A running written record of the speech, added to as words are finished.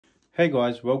Hey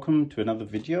guys, welcome to another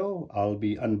video. I'll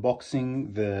be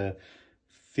unboxing the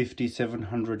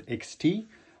 5700 XT.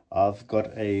 I've got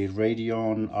a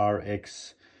Radeon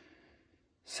RX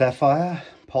Sapphire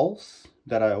Pulse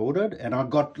that I ordered, and I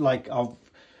got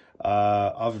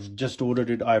I've just ordered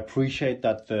it. I appreciate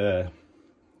that the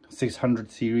 600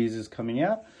 series is coming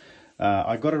out.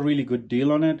 I got a really good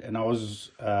deal on it, and I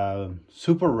was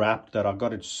super wrapped that I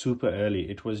got it super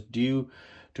early. It was due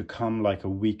to come like a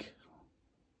week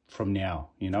from now,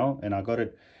 and I got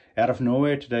it out of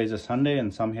nowhere. Today's a Sunday,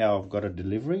 and somehow I've got a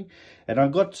delivery, and I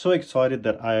got so excited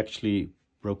that I actually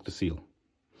broke the seal.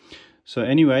 So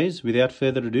anyways, without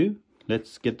further ado,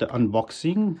 let's get the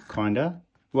unboxing.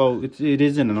 Well, it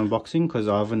isn't an unboxing because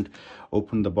I haven't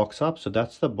opened the box up. So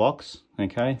that's the box.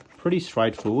 Okay, pretty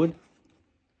straightforward,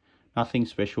 nothing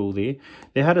special there.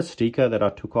 They had a sticker that I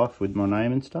took off with my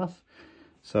name and stuff,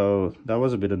 so that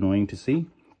was a bit annoying to see.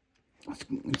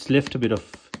 It's left a bit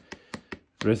of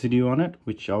residue on it,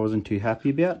 which I wasn't too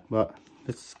happy about, but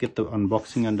let's get the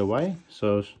unboxing underway.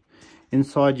 So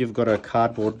inside you've got a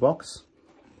cardboard box,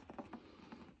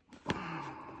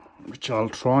 which I'll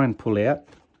try and pull out.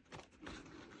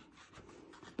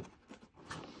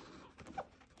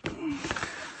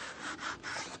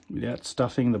 Without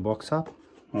stuffing the box up.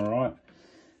 All right,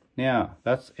 now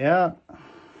that's out.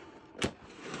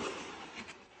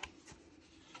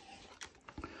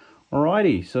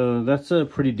 Alrighty, so that's a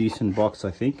pretty decent box,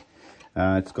 I think.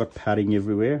 It's got padding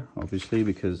everywhere, obviously,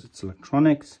 because it's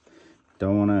electronics.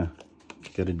 Don't want to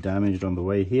get it damaged on the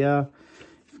way here.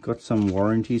 You've got some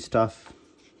warranty stuff.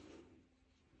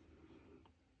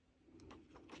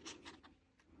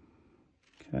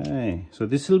 Okay, so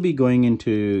this will be going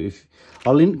into,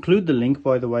 I'll include the link,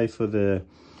 by the way, for the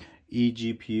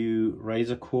eGPU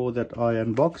Razer Core that I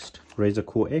unboxed, Razer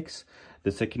Core X,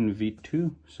 the second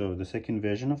V2, so the second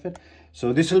version of it.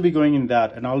 So this will be going in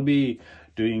that, and I'll be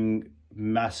doing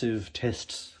massive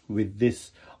tests with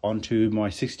this onto my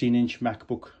 16-inch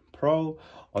MacBook Pro,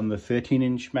 on the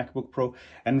 13-inch MacBook Pro,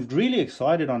 and really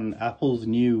excited on Apple's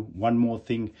new One More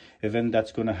Thing event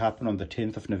that's going to happen on the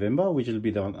 10th of November, which will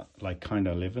be the kind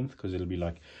of 11th, because it'll be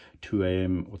like 2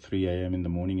 a.m. or 3 a.m. in the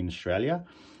morning in Australia.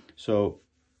 So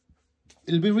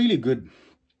it'll be really good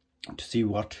to see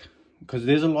what, because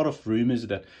there's a lot of rumors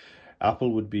that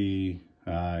Apple would be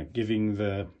giving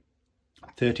the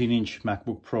 13-inch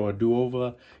MacBook Pro a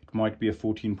do-over. It might be a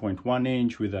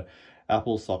 14.1-inch with a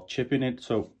Apple soft chip in it.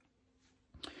 So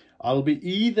I'll be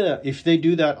if they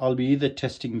do that, I'll be either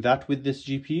testing that with this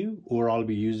GPU, or I'll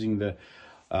be using a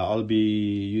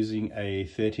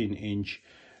 13-inch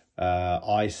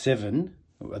i7,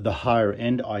 the higher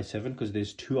end i7, because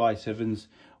there's two i7s.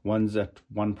 One's at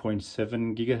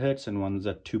 1.7 gigahertz and one's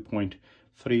at 2.3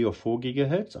 or 4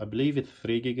 gigahertz. I believe it's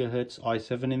 3 gigahertz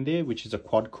i7 in there, which is a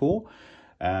quad core.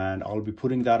 And I'll be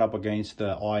putting that up against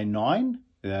the i9,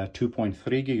 2.3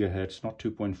 gigahertz, not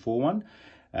 2.41,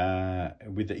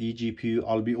 with the eGPU.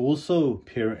 I'll be also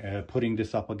putting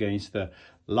this up against the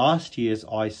last year's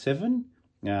i7,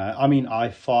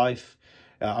 iMac,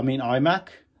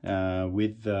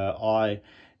 with the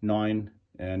i9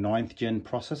 9th gen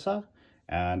processor.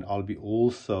 And I'll be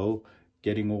also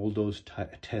getting all those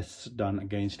tests done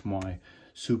against my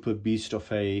super beast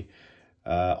of a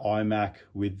iMac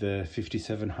with the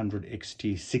 5700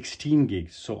 XT 16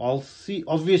 gigs. So I'll see.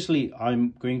 Obviously,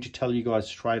 I'm going to tell you guys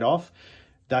straight off,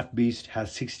 that beast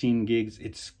has 16 gigs.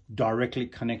 It's directly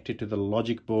connected to the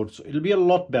logic board, so it'll be a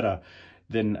lot better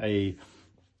than a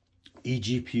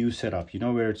eGPU setup,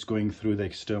 where it's going through the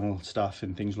external stuff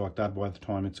and things like that. By the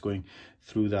time it's going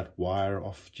through that wire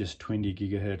of just 20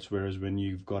 gigahertz, whereas when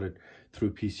you've got it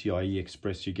through PCIe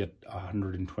Express, you get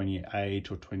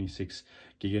 128 or 26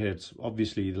 gigahertz.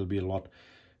 Obviously, it'll be a lot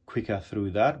quicker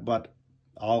through that, but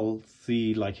I'll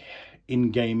see, like, in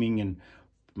gaming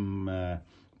and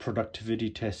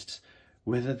productivity tests,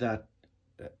 whether that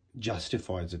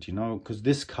justifies it, because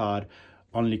this card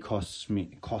only cost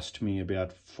me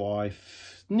about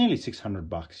nearly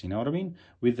 $600, you know what I mean,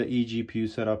 with the eGPU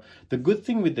setup. The good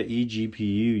thing with the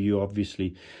eGPU, you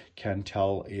obviously can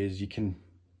tell, is you can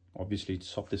obviously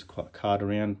swap this card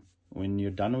around when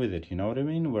you're done with it, you know what I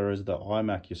mean, whereas the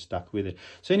iMac, you're stuck with it.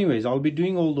 So anyways, I'll be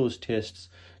doing all those tests,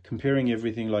 comparing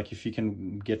everything, like if you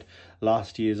can get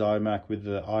last year's iMac with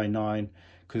the i9,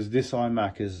 because this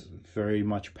iMac is very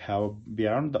much power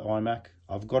beyond the iMac.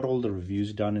 I've got all the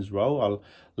reviews done as well. I'll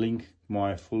link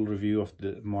my full review of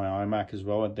my iMac as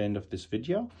well at the end of this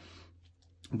video.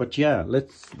 But yeah,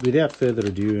 without further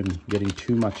ado and getting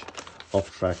too much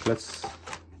off track, let's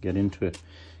get into it.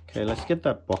 Okay, let's get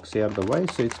that box out of the way.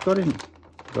 So it's got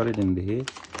it in here.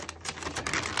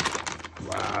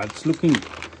 Wow, it's looking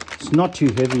It's not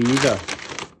too heavy either.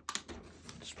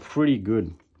 It's pretty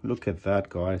good. Look at that,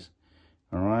 guys.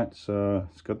 All right, so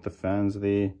it's got the fans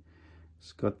there.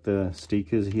 It's got the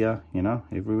stickers here, you know,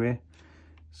 everywhere.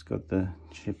 It's got the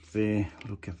chip there.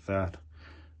 Look at that.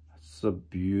 It's a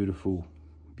beautiful,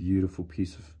 beautiful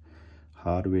piece of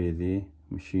hardware there.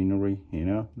 Machinery, you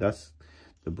know, that's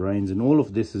the brains. And all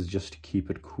of this is just to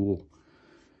keep it cool.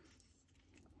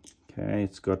 Okay,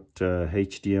 it's got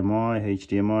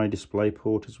HDMI display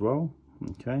port as well.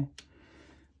 Okay.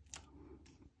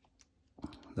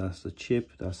 That's the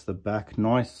chip. That's the back.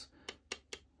 Nice,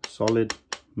 solid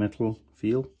metal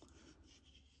feel.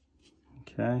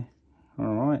 Okay.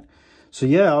 All right. So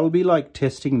yeah, I'll be like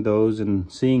testing those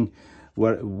and seeing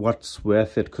what's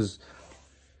worth it, because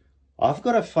I've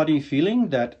got a funny feeling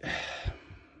that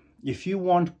if you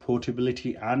want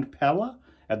portability and power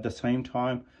at the same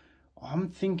time, I'm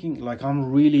thinking, like,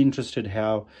 I'm really interested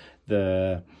how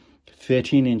the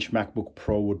 13-inch MacBook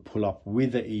Pro would pull up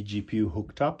with the eGPU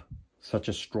hooked up, such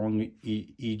a strong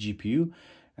eGPU,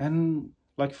 and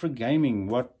like for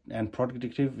gaming, and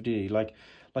productivity, like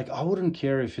I wouldn't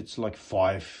care if it's like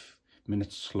 5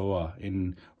 minutes slower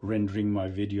in rendering my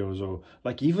videos, or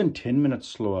like even 10 minutes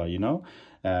slower, you know,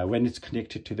 when it's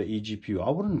connected to the eGPU.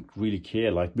 I wouldn't really care,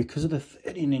 like, because of the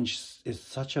 13-inch is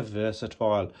such a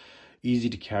versatile, easy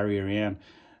to carry around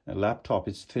a laptop.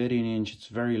 It's 13-inch, it's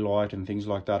very light and things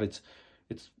like that.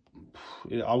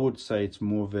 I would say it's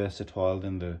more versatile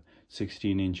than the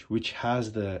 16-inch, which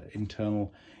has the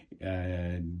internal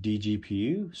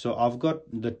DGPU. So I've got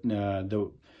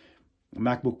the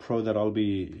MacBook Pro that I'll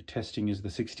be testing is the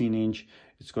 16-inch.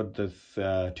 It's got the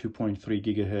 2.3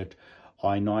 gigahertz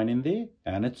i9 in there,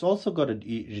 and it's also got a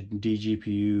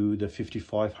DGPU, the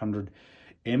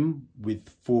 5500M with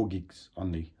 4 gigs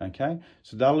only. Okay,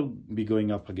 so that'll be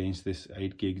going up against this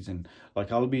 8 gigs, and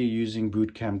like I'll be using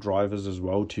bootcamp drivers as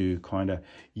well to kind of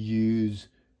use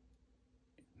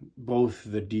both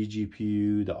the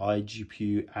DGPU, the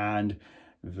iGPU, and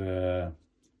the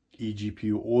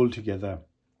eGPU all together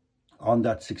on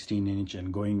that 16-inch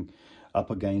and going up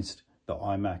against the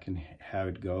iMac and how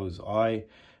it goes. I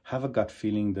have a gut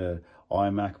feeling the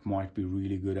iMac might be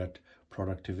really good at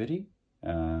productivity,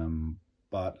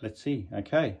 but let's see.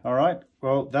 Okay, all right,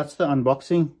 well, that's the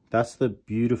unboxing. That's the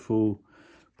beautiful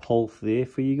Pulse there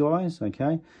for you guys.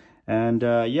 Okay, and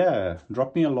yeah,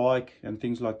 drop me a like and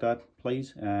things like that,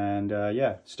 please. And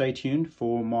yeah, stay tuned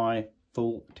for my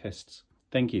full tests.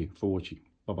 Thank you for watching.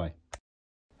 Bye-bye.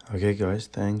 Okay guys,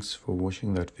 thanks for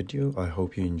watching that video. I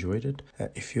hope you enjoyed it.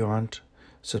 If you aren't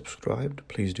subscribed,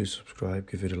 please do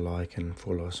subscribe, give it a like, and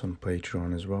follow us on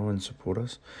Patreon as well, and support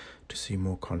us to see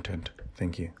more content.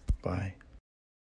 Thank you. Bye.